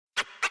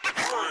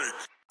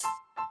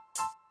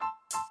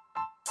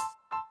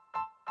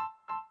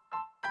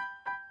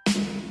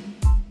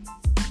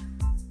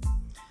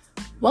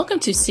Welcome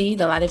to See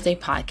the Light of Day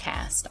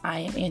podcast.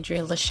 I am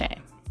Andrea Lachey.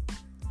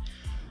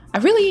 I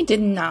really did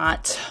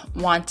not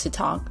want to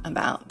talk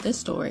about this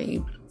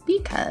story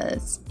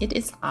because it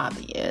is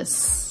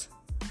obvious.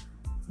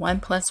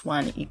 1 +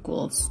 1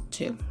 =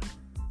 2.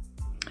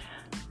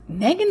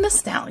 Megan Thee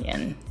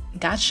Stallion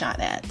got shot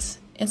at,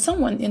 and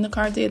someone in the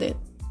car did it.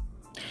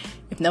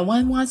 If no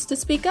one wants to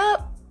speak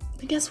up,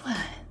 then guess what?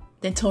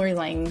 Then Tory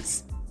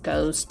Lanez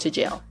goes to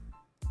jail.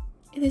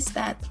 It is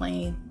that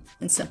plain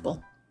and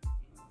simple.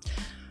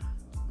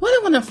 What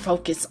I want to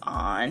focus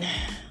on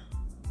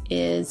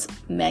is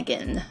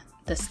Megan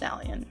Thee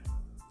Stallion.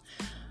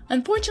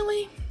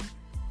 Unfortunately,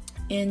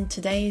 in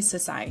today's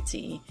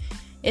society,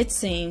 it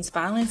seems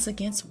violence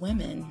against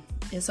women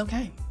is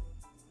okay.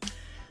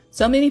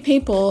 So many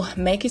people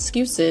make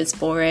excuses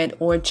for it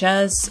or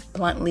just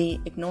bluntly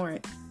ignore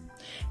it.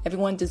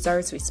 Everyone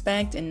deserves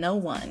respect and no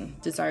one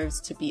deserves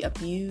to be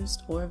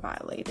abused or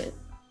violated.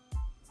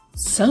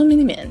 So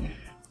many men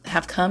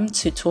have come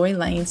to Tory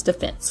Lanez's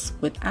defense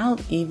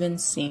without even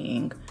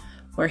seeing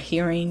or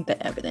hearing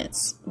the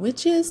evidence,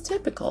 which is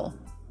typical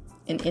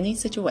in any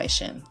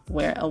situation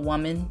where a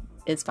woman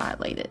is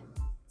violated.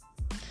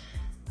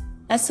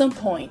 At some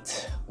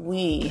point,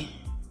 we,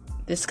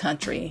 this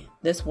country,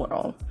 this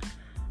world,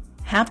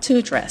 have to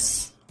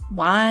address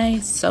why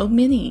so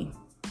many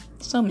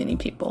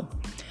people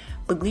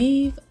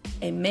believe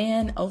a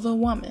man over a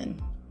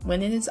woman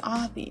when it is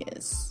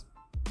obvious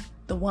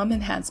the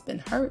woman has been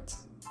hurt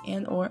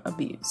and or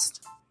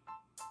abused.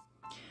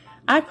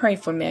 I pray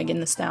for Megan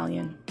Thee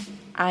Stallion.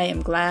 I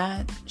am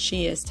glad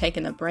she is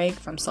taking a break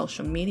from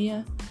social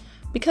media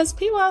because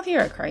people out here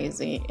are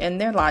crazy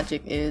and their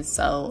logic is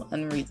so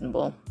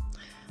unreasonable.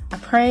 I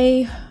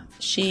pray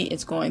she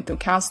is going through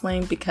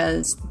counseling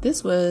because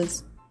this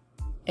was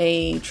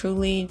a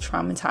truly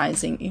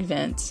traumatizing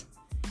event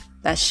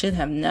that should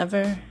have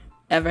never,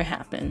 ever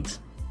happened.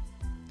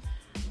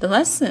 The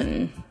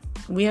lesson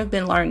we have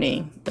been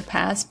learning the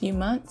past few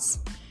months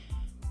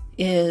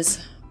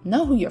is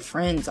know who your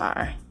friends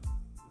are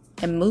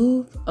and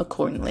move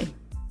accordingly.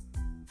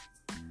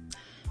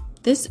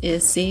 This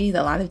is See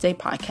the Light of Day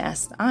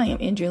podcast. I am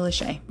Andrea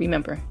Lachey.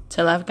 Remember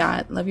to love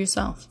God, love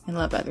yourself, and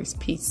love others.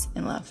 Peace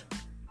and love.